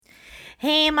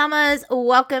Hey, mamas,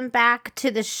 welcome back to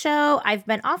the show. I've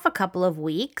been off a couple of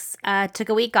weeks, took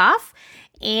a week off,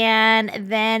 and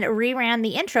then reran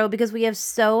the intro because we have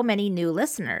so many new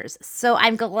listeners. So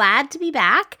I'm glad to be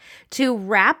back to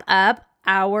wrap up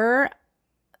our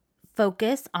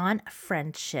focus on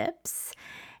friendships.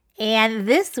 And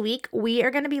this week, we are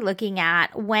going to be looking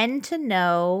at when to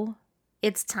know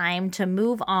it's time to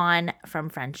move on from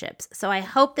friendships. So I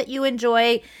hope that you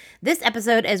enjoy this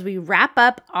episode as we wrap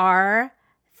up our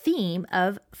theme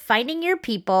of Finding Your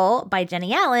People by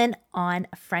Jennie Allen on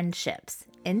friendships.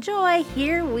 Enjoy.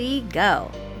 Here we go.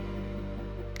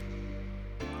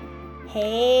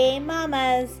 Hey,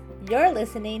 mamas. You're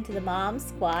listening to the Mom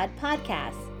Squad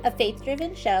podcast, a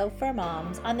faith-driven show for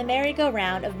moms on the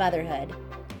merry-go-round of motherhood.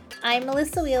 I'm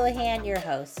Melissa Wheelahan, your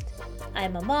host.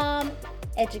 I'm a mom,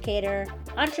 educator,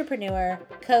 entrepreneur,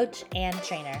 coach, and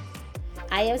trainer.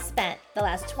 I have spent the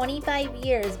last 25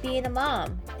 years being a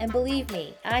mom, and believe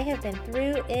me, I have been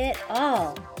through it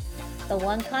all. The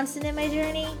one constant in my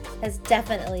journey has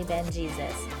definitely been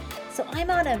Jesus. So I'm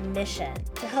on a mission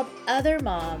to help other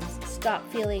moms stop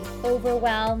feeling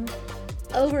overwhelmed,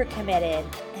 overcommitted,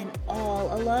 and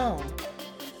all alone.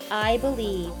 I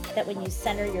believe that when you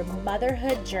center your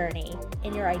motherhood journey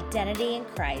in your identity in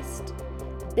Christ,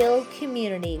 build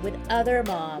community with other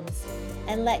moms,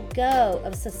 and let go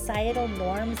of societal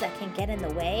norms that can get in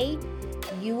the way,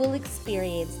 you will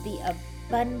experience the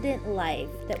abundant life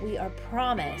that we are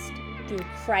promised through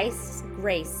Christ's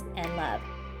grace and love.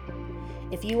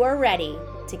 If you are ready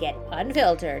to get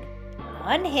unfiltered,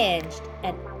 unhinged,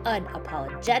 and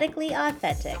unapologetically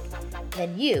authentic,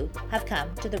 then you have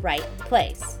come to the right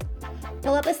place.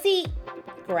 Pull up a seat,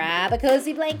 grab a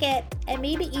cozy blanket, and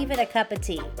maybe even a cup of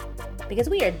tea, because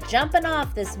we are jumping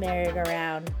off this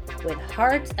merry-go-round with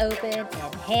hearts open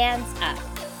and hands up.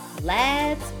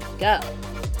 Let's go.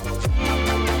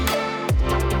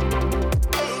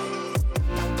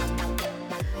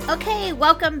 Okay,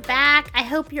 welcome back. I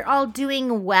hope you're all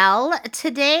doing well.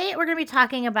 Today, we're going to be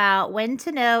talking about when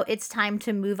to know it's time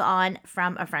to move on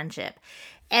from a friendship.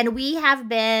 And we have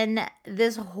been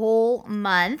this whole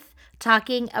month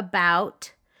talking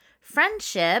about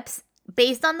friendships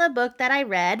based on the book that I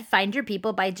read, Find Your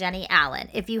People by Jennie Allen.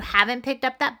 If you haven't picked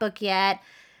up that book yet,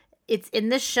 it's in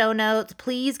the show notes.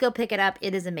 Please go pick it up.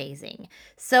 It is amazing.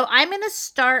 So I'm going to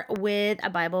start with a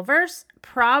Bible verse.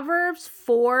 Proverbs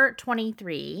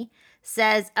 4:23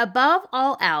 says, "Above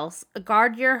all else,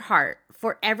 guard your heart,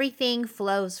 for everything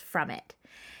flows from it."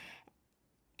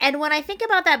 And when I think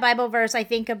about that Bible verse, I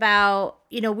think about,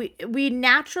 we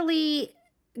naturally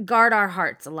guard our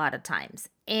hearts a lot of times.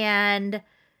 And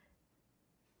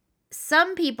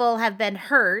some people have been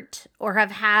hurt or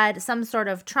have had some sort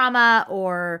of trauma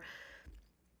or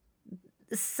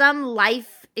some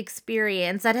life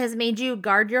experience that has made you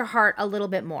guard your heart a little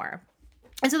bit more.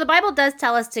 And so the Bible does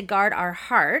tell us to guard our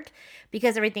heart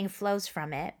because everything flows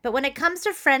from it. But when it comes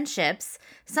to friendships,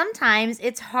 sometimes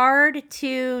it's hard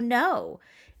to know,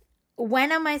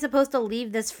 when am I supposed to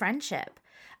leave this friendship?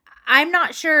 I'm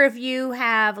not sure if you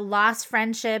have lost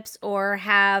friendships or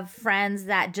have friends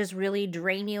that just really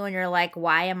drain you and you're like,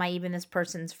 why am I even this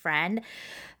person's friend?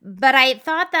 But I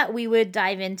thought that we would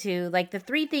dive into like the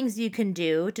 3 things you can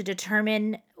do to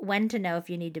determine when to know if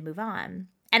you need to move on.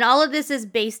 And all of this is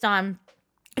based on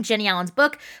Jennie Allen's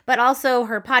book, but also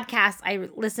her podcast I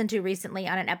listened to recently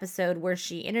on an episode where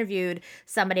she interviewed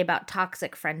somebody about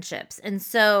toxic friendships. And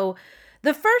so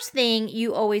the first thing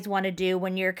you always want to do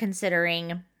when you're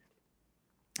considering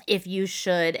if you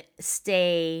should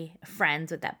stay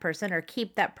friends with that person or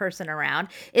keep that person around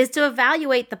is to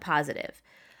evaluate the positive.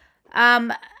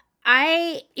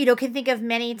 I can think of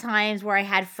many times where I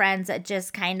had friends that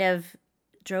just kind of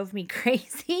drove me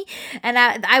crazy and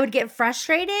I would get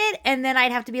frustrated, and then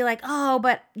I'd have to be like, oh,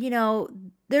 but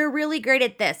they're really great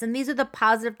at this, and these are the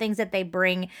positive things that they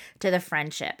bring to the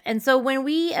friendship. And so when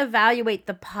we evaluate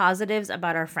the positives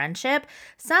about our friendship,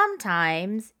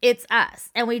 sometimes it's us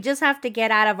and we just have to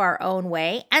get out of our own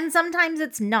way, and sometimes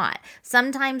it's not.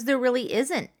 Sometimes there really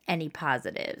isn't any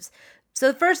positives.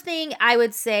 So the first thing I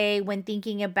would say when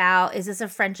thinking about, is this a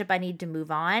friendship I need to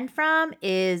move on from,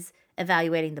 is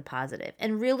evaluating the positive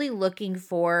and really looking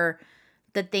for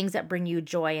the things that bring you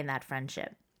joy in that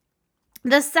friendship.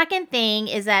 The second thing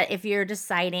is that if you're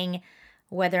deciding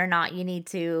whether or not you need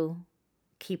to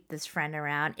keep this friend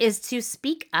around, is to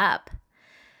speak up.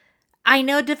 I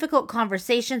know difficult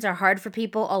conversations are hard for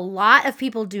people. A lot of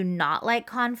people do not like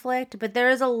conflict, but there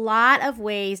is a lot of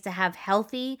ways to have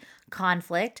healthy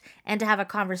conflict and to have a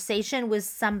conversation with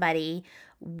somebody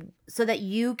so that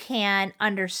you can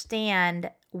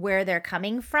understand where they're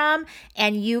coming from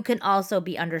and you can also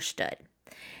be understood.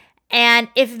 And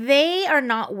if they are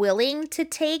not willing to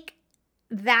take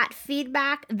that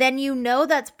feedback, then you know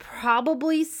that's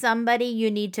probably somebody you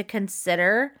need to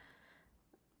consider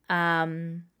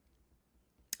moving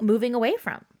away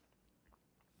from.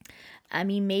 I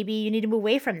mean, maybe you need to move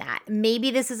away from that.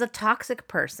 Maybe this is a toxic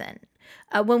person.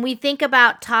 When we think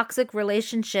about toxic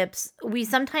relationships, we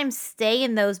sometimes stay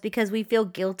in those because we feel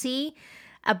guilty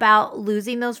about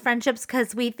losing those friendships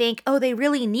because we think, oh, they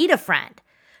really need a friend.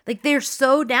 Like they're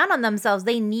so down on themselves.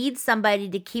 They need somebody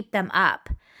to keep them up.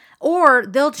 Or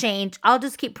they'll change. I'll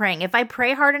just keep praying. If I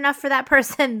pray hard enough for that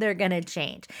person, they're going to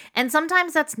change. And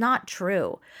sometimes that's not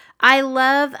true. I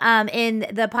love in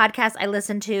the podcast I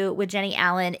listened to with Jenny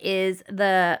Allen is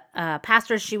the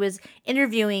pastor she was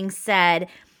interviewing said,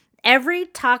 every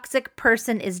toxic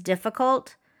person is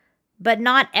difficult, but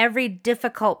not every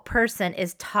difficult person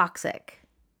is toxic.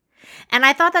 And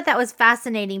I thought that was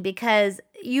fascinating because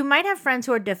you might have friends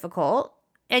who are difficult.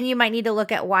 And you might need to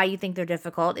look at why you think they're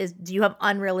difficult. Do you have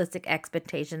unrealistic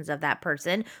expectations of that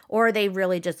person? Or are they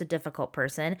really just a difficult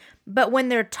person? But when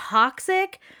they're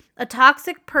toxic, a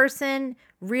toxic person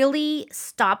really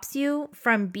stops you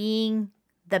from being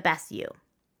the best you.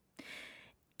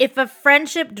 If a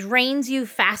friendship drains you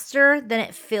faster than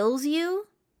it fills you,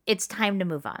 it's time to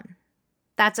move on.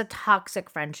 That's a toxic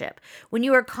friendship. When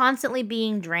you are constantly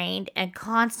being drained and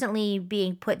constantly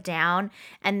being put down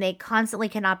and they constantly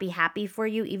cannot be happy for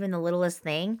you, even the littlest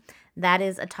thing, that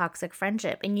is a toxic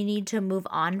friendship and you need to move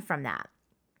on from that.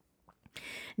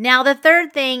 Now, the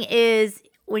third thing is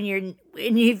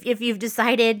if you've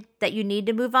decided that you need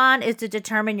to move on is to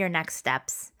determine your next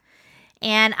steps.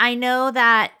 And I know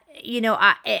that,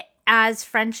 as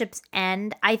friendships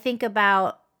end, I think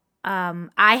about,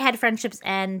 I had friendships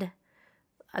end.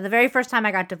 The very first time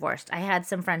I got divorced, I had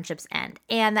some friendships end.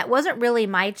 And that wasn't really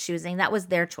my choosing. That was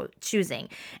their choosing.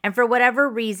 And for whatever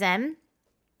reason,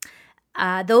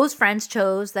 those friends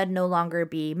chose that no longer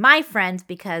be my friends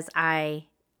because I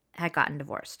had gotten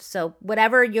divorced. So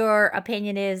whatever your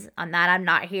opinion is on that, I'm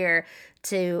not here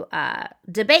to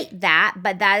debate that,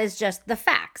 but that is just the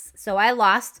facts. So I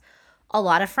lost a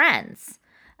lot of friends.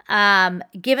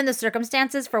 Given the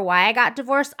circumstances for why I got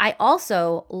divorced, I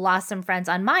also lost some friends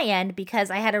on my end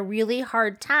because I had a really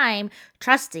hard time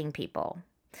trusting people.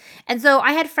 And so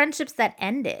I had friendships that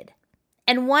ended.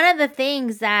 And one of the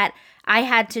things that I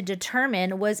had to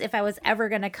determine was if I was ever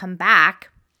going to come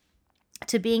back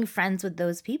to being friends with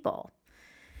those people.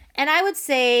 And I would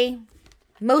say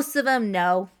most of them,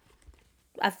 no.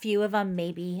 A few of them,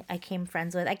 maybe I came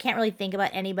friends with. I can't really think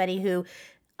about anybody who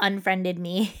unfriended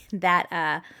me that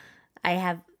I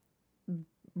have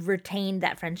retained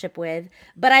that friendship with.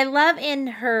 But I love in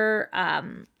her,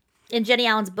 in Jenny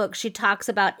Allen's book, she talks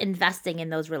about investing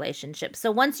in those relationships. So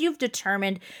once you've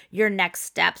determined your next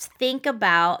steps, think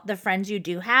about the friends you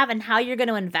do have and how you're going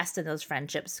to invest in those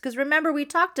friendships. Because remember, we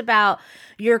talked about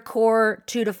your core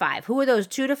 2 to 5. Who are those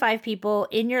 2 to 5 people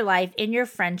in your life, in your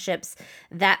friendships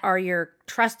that are your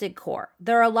trusted core?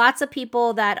 There are lots of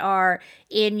people that are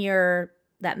in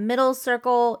that middle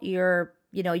circle, your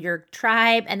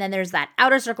tribe, and then there's that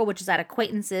outer circle, which is that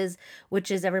acquaintances,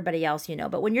 which is everybody else you know.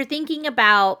 But when you're thinking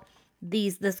about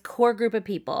this core group of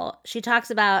people, she talks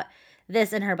about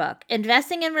this in her book.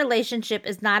 Investing in relationship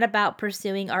is not about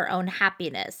pursuing our own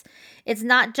happiness. It's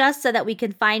not just so that we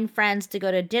can find friends to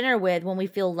go to dinner with when we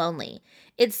feel lonely.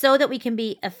 It's so that we can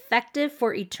be effective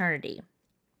for eternity.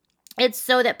 It's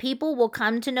so that people will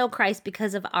come to know Christ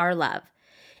because of our love.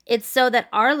 It's so that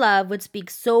our love would speak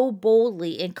so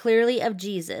boldly and clearly of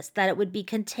Jesus that it would be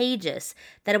contagious,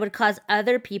 that it would cause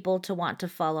other people to want to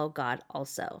follow God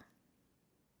also.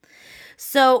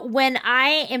 So when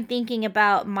I am thinking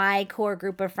about my core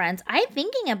group of friends, I'm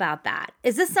thinking about that.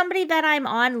 Is this somebody that I'm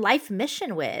on life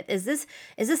mission with? Is this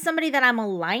somebody that I'm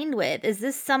aligned with? Is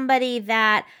this somebody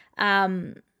that,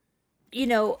 in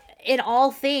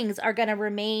all things are going to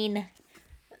remain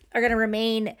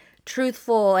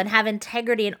truthful and have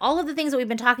integrity and all of the things that we've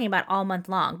been talking about all month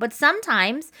long. But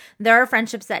sometimes there are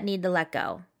friendships that need to let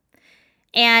go.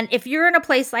 And if you're in a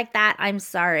place like that, I'm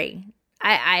sorry.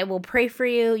 I will pray for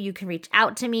you. You can reach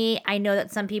out to me. I know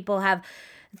that some people have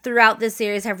throughout this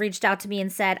series have reached out to me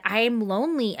and said, I'm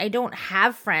lonely. I don't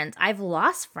have friends. I've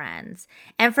lost friends.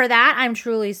 And for that, I'm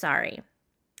truly sorry.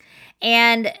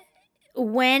 And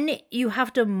when you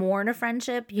have to mourn a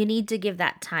friendship, you need to give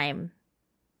that time.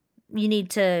 You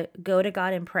need to go to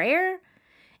God in prayer,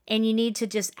 and you need to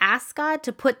just ask God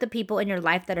to put the people in your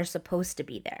life that are supposed to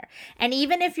be there. And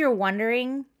even if you're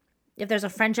wondering if there's a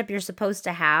friendship you're supposed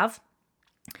to have,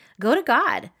 go to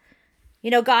God.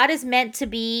 God is meant to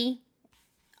be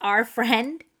our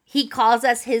friend. He calls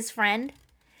us his friend.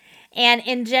 And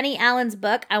in Jenny Allen's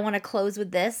book, I want to close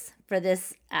with this for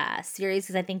this series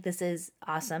because I think this is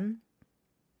awesome.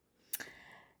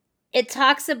 It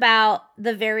talks about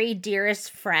the very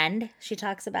dearest friend she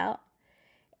talks about.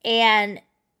 And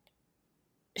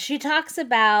she talks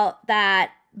about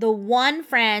that the one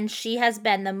friend she has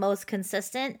been the most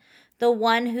consistent, the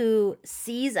one who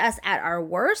sees us at our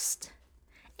worst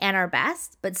and our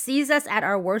best, but sees us at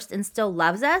our worst and still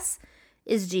loves us,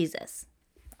 is Jesus.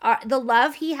 The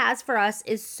love he has for us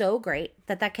is so great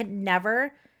that there can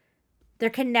never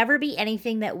be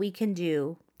anything that we can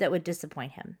do that would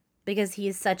disappoint him, because he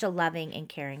is such a loving and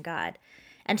caring God.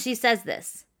 And she says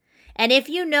this, "And if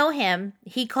you know him,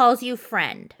 he calls you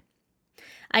friend.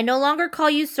 I no longer call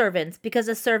you servants, because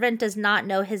a servant does not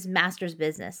know his master's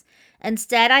business.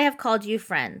 Instead, I have called you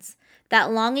friends."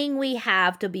 That longing we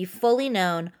have to be fully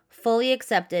known, fully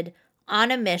accepted,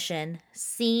 on a mission,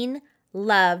 seen,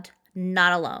 loved,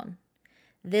 not alone.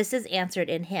 This is answered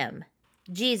in him.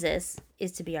 Jesus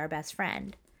is to be our best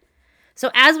friend.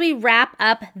 So as we wrap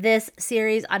up this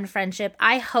series on friendship,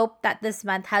 I hope that this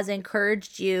month has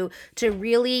encouraged you to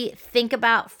really think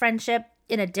about friendship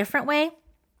in a different way.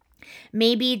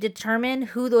 Maybe determine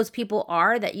who those people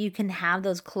are that you can have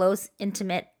those close,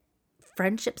 intimate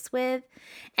friendships with.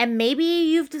 And maybe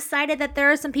you've decided that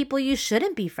there are some people you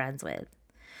shouldn't be friends with.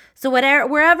 So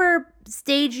wherever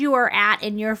stage you are at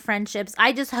in your friendships,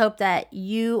 I just hope that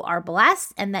you are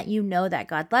blessed and that you know that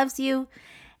God loves you,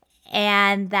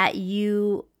 and that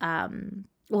you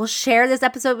will share this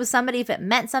episode with somebody if it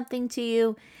meant something to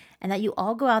you, and that you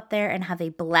all go out there and have a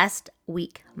blessed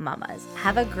week, mamas.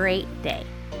 Have a great day.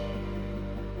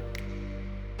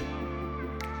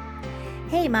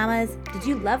 Hey mamas, did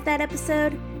you love that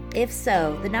episode? If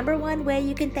so, the number one way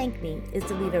you can thank me is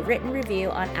to leave a written review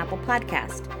on Apple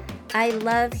Podcast. I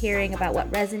love hearing about what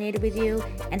resonated with you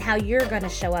and how you're going to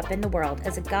show up in the world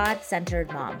as a God-centered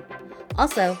mom.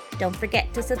 Also, don't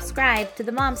forget to subscribe to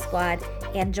the Mom Squad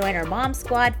and join our Mom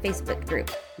Squad Facebook group,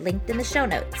 linked in the show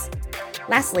notes.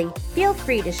 Lastly, feel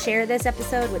free to share this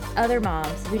episode with other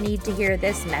moms who need to hear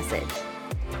this message.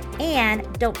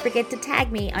 And don't forget to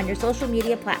tag me on your social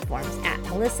media platforms at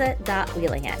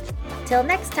melissa.wheelahan. Till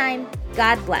next time,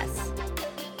 God bless.